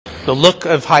The look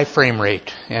of high frame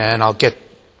rate, and I'll get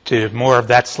to more of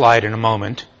that slide in a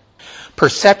moment.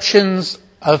 Perceptions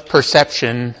of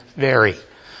perception vary.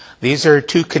 These are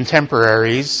two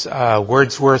contemporaries,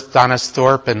 Wordsworth,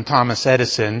 Donisthorpe, and Thomas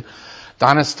Edison.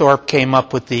 Donisthorpe came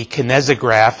up with the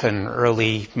kinesograph, an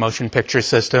early motion picture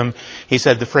system. He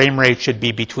said the frame rate should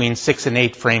be between 6 and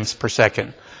 8 frames per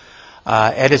second.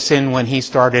 Edison, when he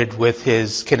started with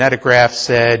his kinetograph,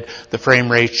 said the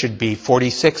frame rate should be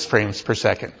 46 frames per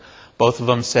second. Both of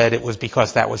them said it was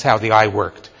because that was how the eye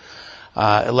worked.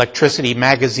 Electricity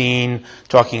magazine,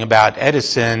 talking about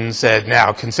Edison, said,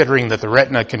 now, considering that the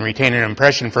retina can retain an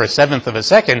impression for 1/7 of a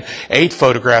second, 8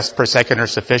 photographs per second are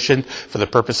sufficient for the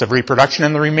purpose of reproduction,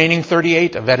 and the remaining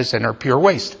 38 of Edison are pure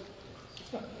waste.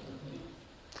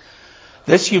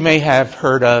 This you may have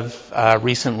heard of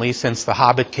recently since The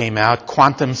Hobbit came out,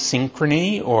 quantum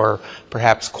synchrony, or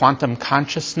perhaps quantum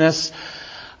consciousness.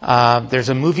 There's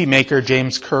a movie maker,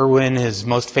 James Kerwin. His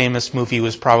most famous movie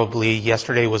was probably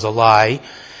Yesterday Was a Lie.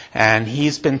 And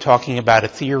he's been talking about a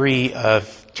theory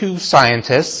of two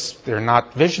scientists. They're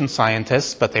not vision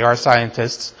scientists, but they are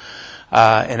scientists.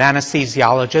 An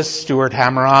anesthesiologist, Stuart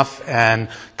Hameroff, and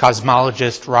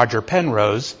cosmologist Roger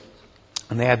Penrose.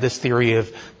 And they had this theory of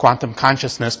quantum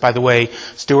consciousness. By the way,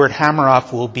 Stuart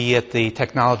Hameroff will be at the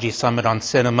Technology Summit on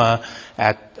Cinema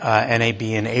at NAB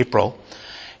in April.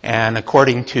 And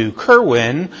according to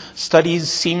Kerwin,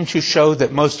 studies seem to show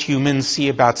that most humans see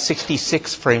about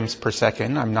 66 frames per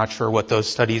second. I'm not sure what those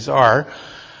studies are.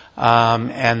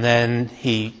 And then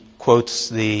he quotes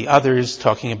the others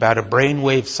talking about a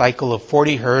brainwave cycle of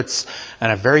 40 hertz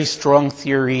and a very strong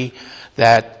theory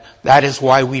that is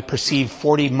why we perceive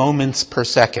 40 moments per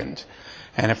second.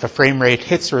 And if a frame rate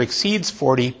hits or exceeds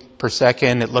 40 per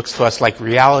second, it looks to us like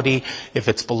reality. If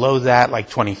it's below that,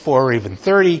 like 24 or even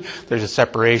 30, there's a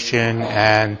separation,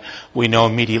 and we know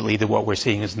immediately that what we're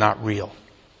seeing is not real.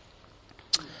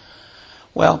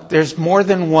 Well, there's more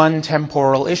than one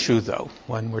temporal issue, though,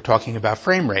 when we're talking about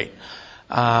frame rate.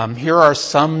 Here are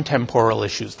some temporal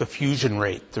issues: the fusion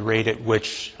rate, the rate at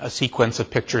which a sequence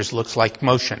of pictures looks like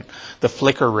motion; the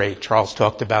flicker rate, Charles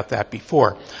talked about that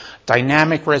before;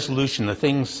 dynamic resolution, the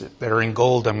things that are in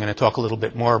gold I'm going to talk a little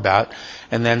bit more about;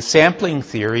 and then sampling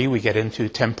theory. We get into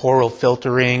temporal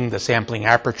filtering, the sampling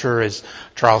aperture, as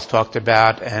Charles talked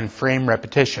about, and frame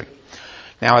repetition.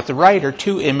 Now, at the right are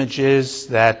two images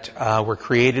that were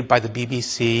created by the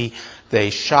BBC.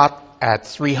 They shot at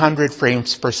 300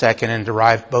 frames per second and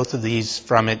derived both of these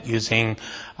from it using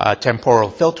temporal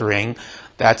filtering.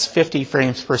 That's 50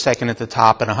 frames per second at the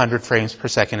top and 100 frames per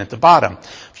second at the bottom.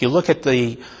 If you look at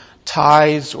the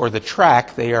ties or the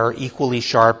track, they are equally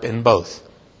sharp in both.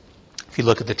 If you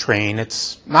look at the train,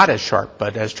 it's not as sharp,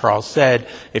 but as Charles said,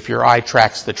 if your eye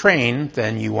tracks the train,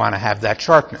 then you want to have that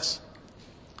sharpness.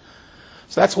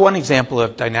 So that's one example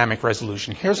of dynamic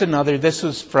resolution. Here's another. This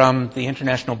was from the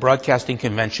International Broadcasting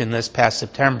Convention this past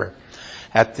September.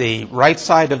 At the right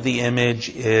side of the image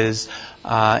is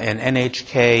an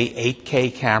NHK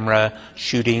 8K camera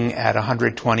shooting at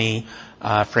 120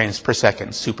 frames per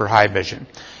second, super high vision.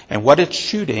 And what it's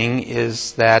shooting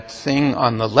is that thing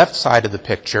on the left side of the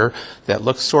picture that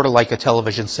looks sort of like a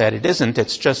television set. It isn't.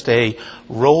 It's just a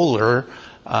roller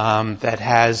that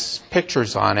has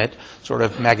pictures on it, sort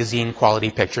of magazine quality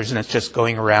pictures, and it's just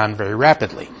going around very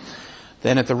rapidly.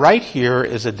 Then at the right here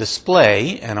is a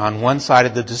display, and on one side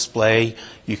of the display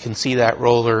you can see that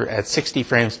roller at 60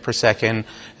 frames per second,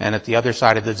 and at the other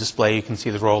side of the display you can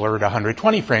see the roller at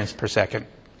 120 frames per second.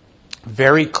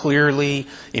 Very clearly,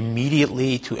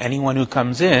 immediately, to anyone who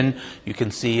comes in, you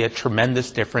can see a tremendous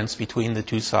difference between the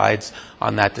two sides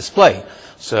on that display.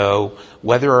 So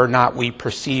whether or not we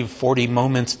perceive 40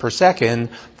 moments per second,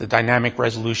 the dynamic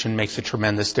resolution makes a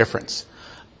tremendous difference.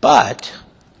 But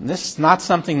this is not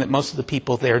something that most of the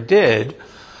people there did.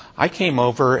 I came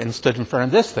over and stood in front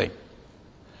of this thing.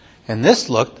 And this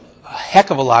looked a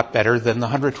heck of a lot better than the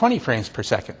 120 frames per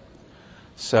second.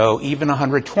 So even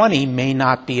 120 may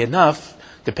not be enough,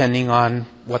 depending on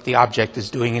what the object is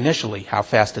doing initially, how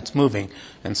fast it's moving,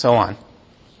 and so on.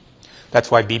 That's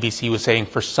why BBC was saying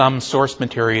for some source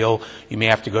material, you may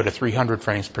have to go to 300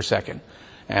 frames per second.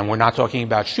 And we're not talking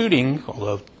about shooting,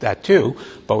 although that too,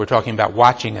 but we're talking about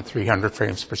watching at 300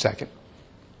 frames per second.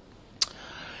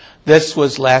 This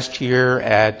was last year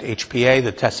at HPA,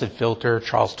 the tested filter.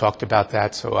 Charles talked about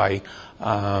that, so I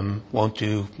won't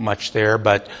do much there.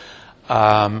 But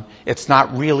it's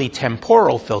not really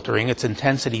temporal filtering. It's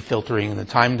intensity filtering in the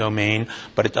time domain,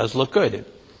 but it does look good.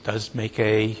 It does make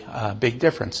a big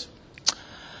difference.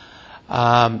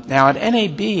 Now at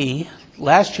NAB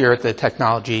last year at the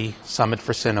Technology Summit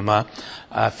for Cinema,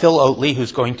 Phil Oatley,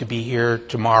 who's going to be here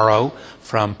tomorrow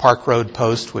from Park Road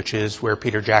Post, which is where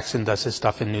Peter Jackson does his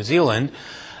stuff in New Zealand,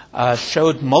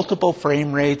 showed multiple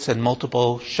frame rates and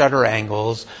multiple shutter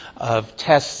angles of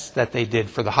tests that they did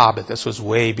for The Hobbit. This was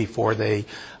way before they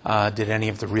did any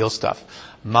of the real stuff.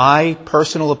 My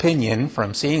personal opinion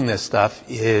from seeing this stuff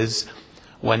is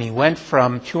when he went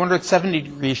from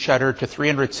 270-degree shutter to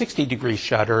 360-degree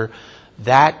shutter,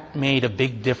 that made a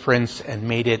big difference and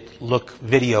made it look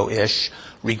video-ish,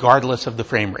 regardless of the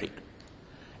frame rate.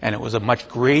 And it was a much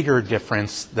greater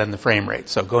difference than the frame rate.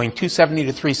 So going 270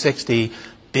 to 360,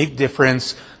 big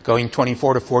difference. Going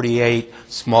 24 to 48,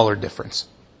 smaller difference.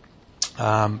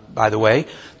 By the way,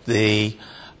 the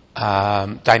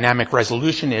dynamic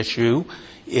resolution issue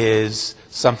is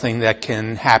something that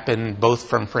can happen both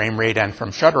from frame rate and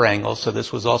from shutter angle. So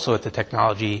this was also at the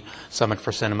Technology Summit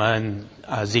for Cinema, and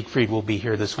Siegfried will be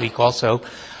here this week also.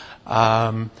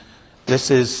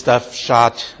 This is stuff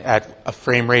shot at a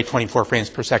frame rate, 24 frames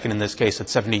per second in this case, at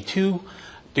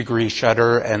 72-degree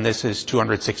shutter, and this is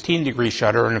 216-degree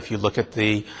shutter. And if you look at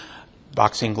the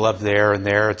boxing glove there and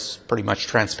there, it's pretty much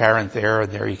transparent there,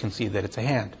 and there you can see that it's a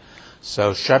hand.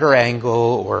 So shutter angle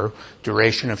or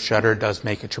duration of shutter does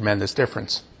make a tremendous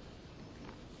difference.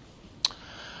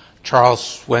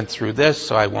 Charles went through this,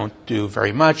 so I won't do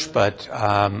very much, but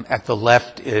at the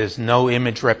left is no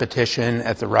image repetition.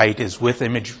 At the right is with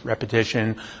image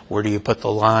repetition. Where do you put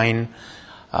the line?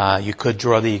 You could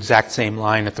draw the exact same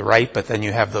line at the right, but then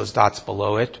you have those dots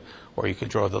below it. Or you could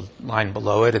draw the line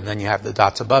below it, and then you have the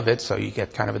dots above it, so you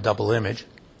get kind of a double image.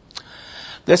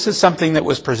 This is something that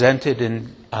was presented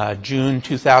in June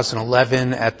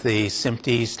 2011 at the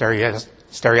SMPTE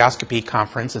Stereoscopy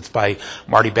Conference. It's by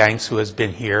Marty Banks, who has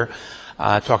been here,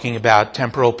 talking about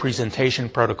temporal presentation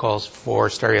protocols for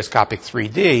stereoscopic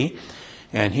 3D.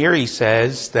 And here he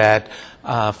says that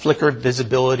flickered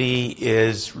visibility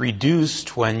is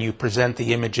reduced when you present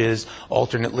the images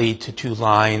alternately to two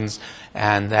lines,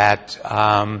 and that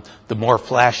the more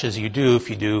flashes you do, if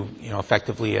you do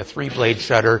effectively a 3-blade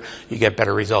shutter, you get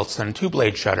better results than a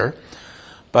 2-blade shutter.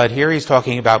 But here he's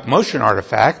talking about motion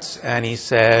artifacts, and he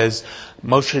says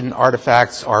motion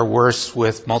artifacts are worse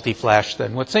with multi-flash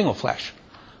than with single flash.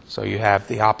 So you have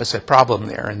the opposite problem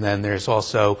there. And then there's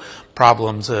also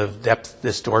problems of depth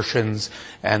distortions,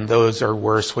 and those are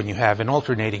worse when you have an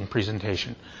alternating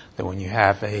presentation than when you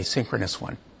have a synchronous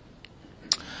one.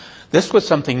 This was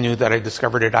something new that I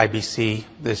discovered at IBC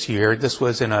this year. This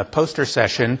was in a poster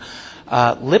session,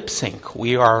 lip sync.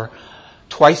 We are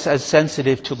twice as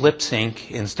sensitive to lip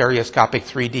sync in stereoscopic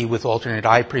 3D with alternate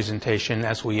eye presentation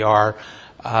as we are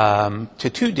to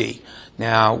 2D.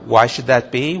 Now, why should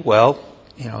that be? Well,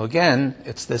 again,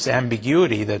 it's this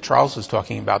ambiguity that Charles was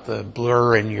talking about, the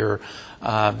blur in your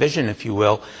vision, if you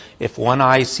will. If one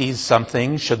eye sees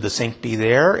something, should the sync be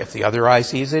there? If the other eye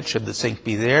sees it, should the sync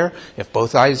be there? If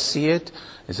both eyes see it,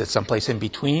 is it someplace in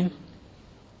between?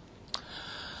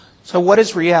 So what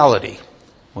is reality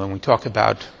when we talk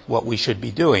about what we should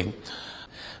be doing?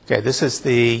 Okay, this is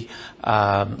the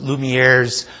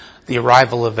Lumiere's, the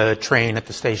arrival of a train at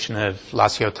the station of La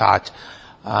Ciotat.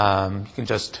 You can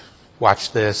just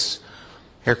watch this.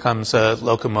 Here comes a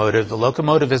locomotive. The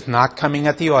locomotive is not coming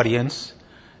at the audience.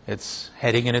 It's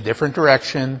heading in a different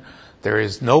direction. There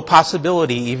is no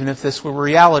possibility, even if this were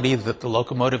reality, that the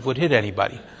locomotive would hit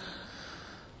anybody.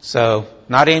 So,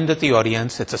 not aimed at the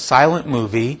audience. It's a silent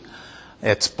movie.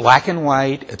 It's black and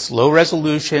white. It's low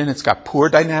resolution. It's got poor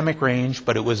dynamic range,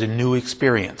 but it was a new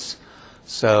experience.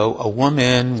 So, a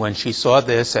woman, when she saw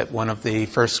this at one of the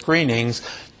first screenings,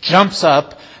 jumps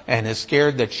up and is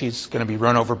scared that she's going to be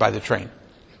run over by the train.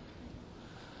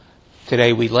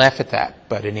 Today we laugh at that,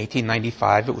 but in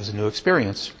 1895 it was a new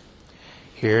experience.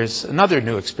 Here's another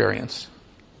new experience.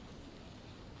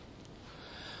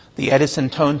 The Edison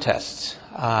tone tests.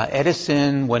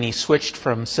 Edison, when he switched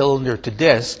from cylinder to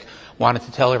disc, wanted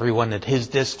to tell everyone that his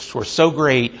discs were so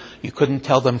great you couldn't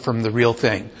tell them from the real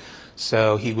thing.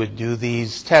 So he would do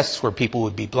these tests where people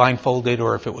would be blindfolded,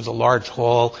 or if it was a large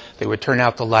hall, they would turn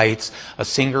out the lights. A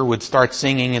singer would start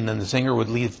singing, and then the singer would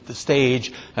leave the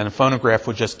stage, and the phonograph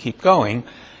would just keep going.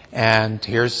 And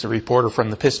here's the reporter from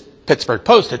the Pittsburgh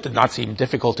Post. It did not seem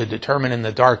difficult to determine in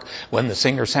the dark when the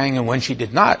singer sang and when she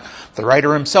did not. The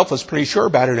writer himself was pretty sure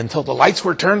about it until the lights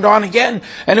were turned on again,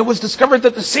 and it was discovered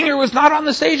that the singer was not on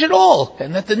the stage at all,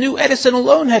 and that the new Edison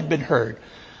alone had been heard.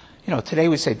 Today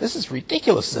we say, this is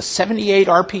ridiculous. It's a 78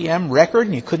 RPM record,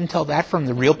 and you couldn't tell that from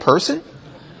the real person?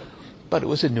 But it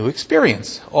was a new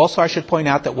experience. Also, I should point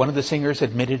out that one of the singers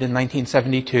admitted in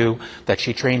 1972 that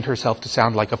she trained herself to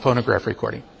sound like a phonograph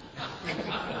recording.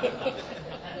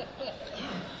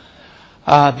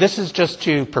 This is just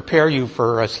to prepare you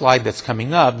for a slide that's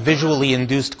coming up. Visually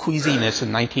induced queasiness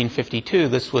in 1952.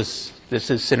 This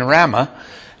is Cinerama,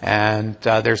 and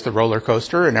there's the roller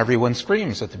coaster, and everyone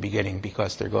screams at the beginning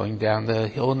because they're going down the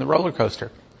hill in the roller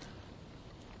coaster.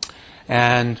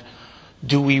 And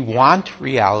do we want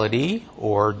reality,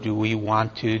 or do we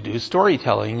want to do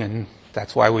storytelling? And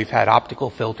that's why we've had optical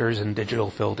filters and digital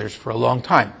filters for a long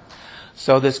time.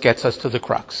 So this gets us to the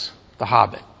crux, the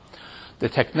Hobbit. The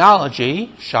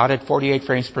technology, shot at 48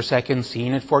 frames per second,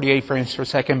 seen at 48 frames per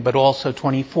second, but also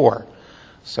 24.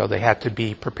 So they had to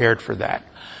be prepared for that.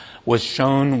 Was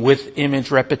shown with image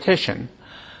repetition.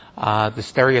 The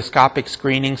stereoscopic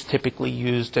screenings typically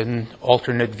used an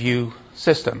alternate view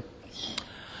system.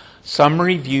 Some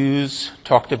reviews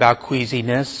talked about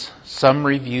queasiness. Some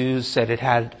reviews said it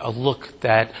had a look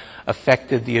that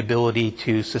affected the ability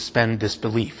to suspend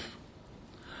disbelief.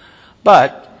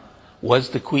 But was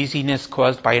the queasiness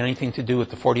caused by anything to do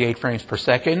with the 48 frames per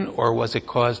second, or was it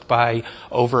caused by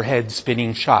overhead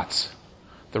spinning shots,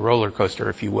 the roller coaster,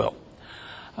 if you will?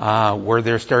 Were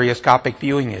there stereoscopic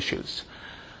viewing issues?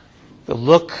 The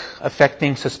look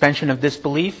affecting suspension of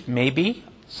disbelief? Maybe.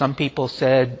 Some people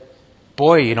said,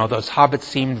 boy, those hobbits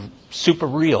seemed super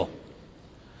real.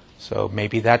 So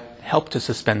maybe that helped to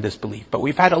suspend disbelief. But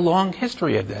we've had a long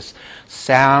history of this.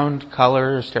 Sound,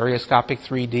 color, stereoscopic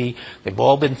 3D, they've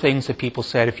all been things that people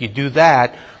said, if you do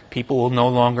that, people will no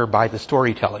longer buy the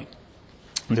storytelling.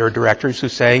 And there are directors who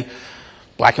say,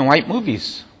 black and white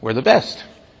movies were the best.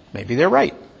 Maybe they're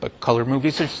right, but color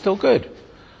movies are still good.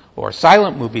 Or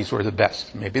silent movies were the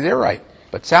best. Maybe they're right,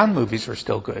 but sound movies are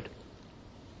still good.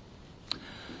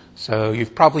 So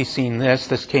you've probably seen this.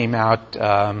 This came out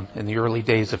in the early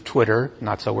days of Twitter,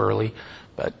 not so early,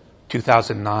 but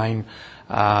 2009.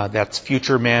 That's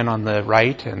Future Man on the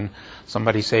right, and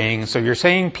somebody saying, so you're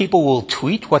saying people will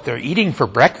tweet what they're eating for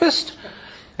breakfast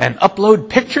and upload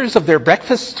pictures of their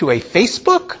breakfast to a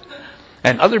Facebook,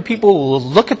 and other people will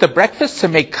look at the breakfast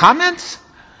and make comments?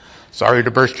 Sorry to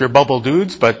burst your bubble,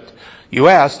 dudes, but you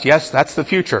asked. Yes, that's the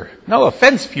future. No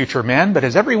offense, Future Man, but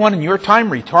is everyone in your time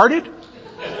retarded?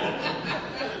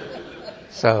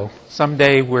 So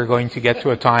someday we're going to get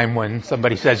to a time when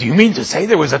somebody says, you mean to say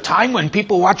there was a time when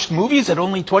people watched movies at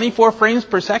only 24 frames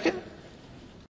per second?